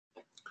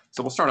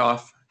So we'll start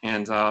off,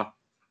 and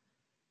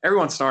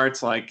everyone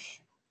starts like,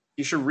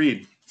 you should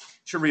read. You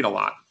should read a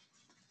lot.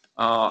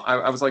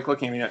 I was like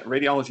looking at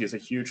radiology is a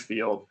huge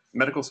field.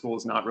 Medical school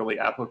is not really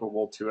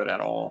applicable to it at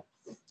all.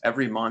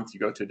 Every month you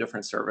go to a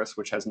different service,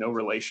 which has no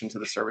relation to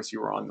the service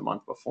you were on the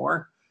month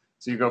before.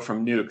 So you go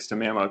from nukes to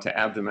mammo to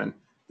abdomen.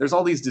 There's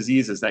all these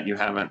diseases that you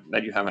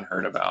haven't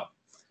heard about.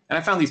 And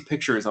I found these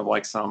pictures of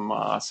like some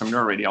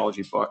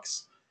neuroradiology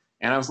books,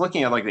 and I was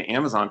looking at like the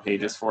Amazon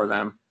pages for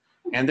them,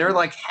 and they're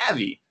like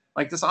heavy.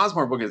 Like this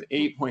Osborne book is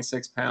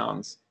 8.6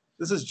 pounds.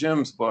 This is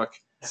Jim's book,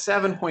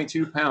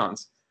 7.2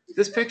 pounds.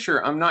 This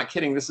picture, I'm not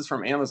kidding, this is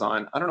from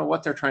Amazon. I don't know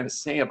what they're trying to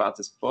say about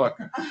this book.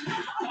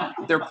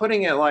 They're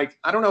putting it like,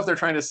 I don't know if they're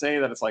trying to say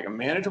that it's like a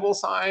manageable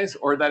size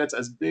or that it's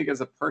as big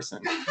as a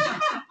person,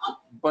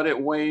 but it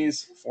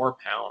weighs 4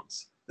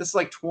 pounds. This is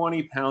like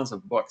 20 pounds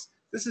of books.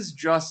 This is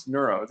just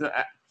neuro.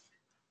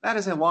 That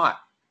is a lot.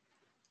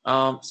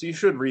 So you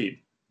should read.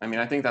 I mean,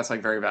 I think that's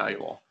like very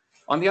valuable.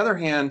 On the other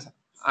hand,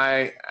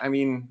 I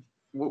mean,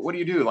 what do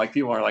you do? Like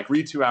people are like,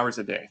 read 2 hours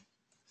a day,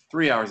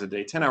 3 hours a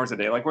day, 10 hours a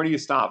day. Like, where do you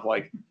stop?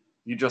 Like,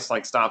 you just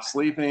like stop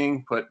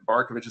sleeping, put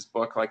Barkovich's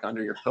book like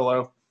under your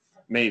pillow?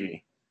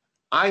 Maybe.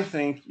 I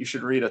think you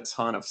should read a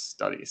ton of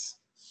studies,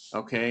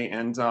 okay?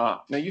 And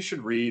now you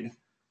should read,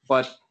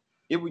 but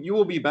you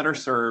will be better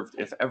served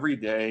if every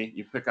day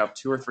you pick up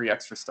 2 or 3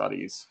 extra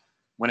studies.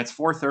 When it's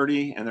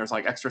 4:30 and there's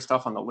like extra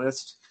stuff on the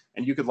list,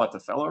 and you could let the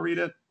fellow read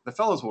it, the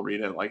fellows will read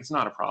it. Like, it's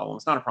not a problem.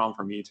 It's not a problem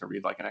for me to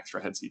read like an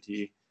extra head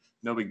CT.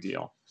 No big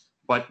deal.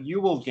 But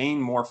you will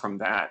gain more from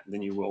that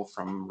than you will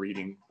from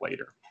reading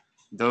later.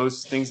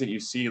 Those things that you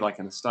see like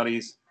in the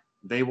studies,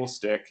 they will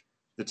stick.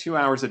 The 2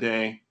 hours a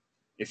day,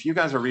 if you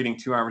guys are reading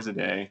 2 hours a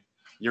day,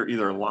 you're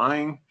either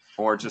lying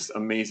or just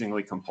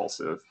amazingly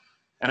compulsive.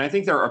 And I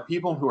think there are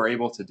people who are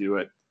able to do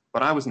it,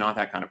 but I was not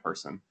that kind of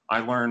person. I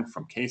learned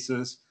from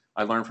cases.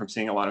 I learned from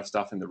seeing a lot of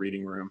stuff in the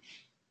reading room.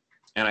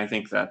 And I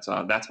think that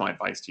that's my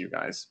advice to you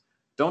guys.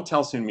 Don't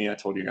tell Sunmi I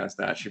told you guys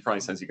that. She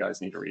probably says you guys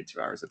need to read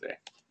 2 hours a day.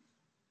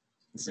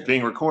 This is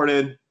being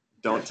recorded.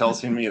 Don't tell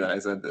Sunmi that I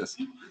said this.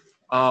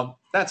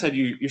 That said,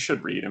 you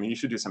should read. I mean, you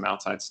should do some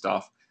outside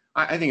stuff.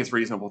 I think it's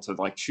reasonable to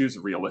like choose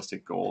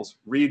realistic goals.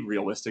 Read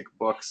realistic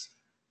books,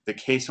 the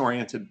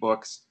case-oriented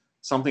books,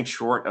 something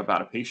short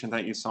about a patient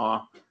that you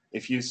saw.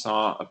 If you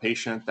saw a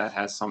patient that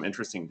has some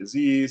interesting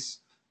disease,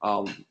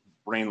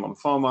 brain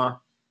lymphoma,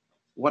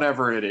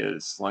 whatever it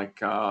is, like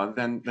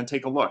then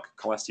take a look.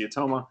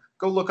 Cholesteatoma,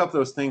 go look up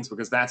those things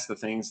because that's the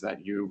things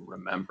that you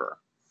remember.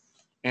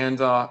 And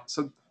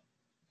so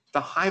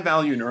the high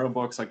value neuro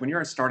books, like when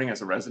you're starting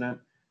as a resident,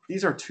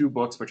 these are 2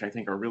 books which I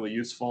think are really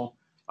useful.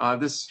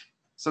 This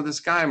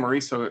guy,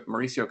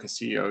 Mauricio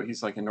Castillo,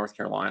 he's like in North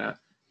Carolina.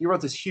 He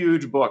wrote this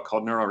huge book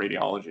called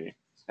Neuroradiology,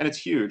 and it's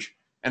huge.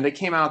 And they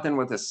came out then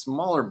with this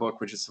smaller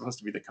book, which is supposed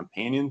to be the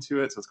companion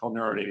to it. So it's called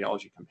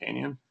Neuroradiology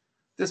Companion.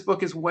 This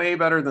book is way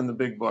better than the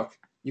big book.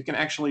 You can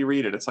actually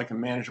read it. It's like a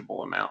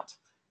manageable amount.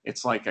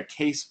 It's like a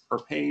case per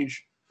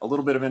page, a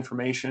little bit of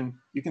information.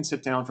 You can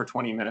sit down for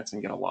 20 minutes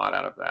and get a lot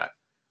out of that.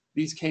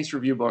 These case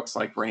review books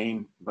like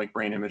brain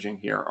imaging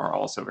here are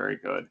also very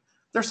good.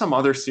 There's some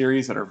other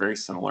series that are very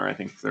similar. I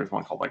think there's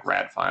one called like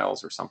Rad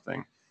Files or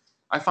something.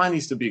 I find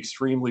these to be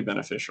extremely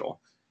beneficial.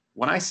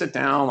 When I sit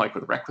down like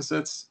with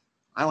requisites,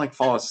 I like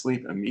fall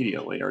asleep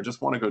immediately or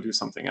just want to go do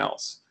something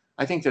else.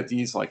 I think that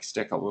these like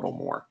stick a little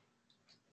more.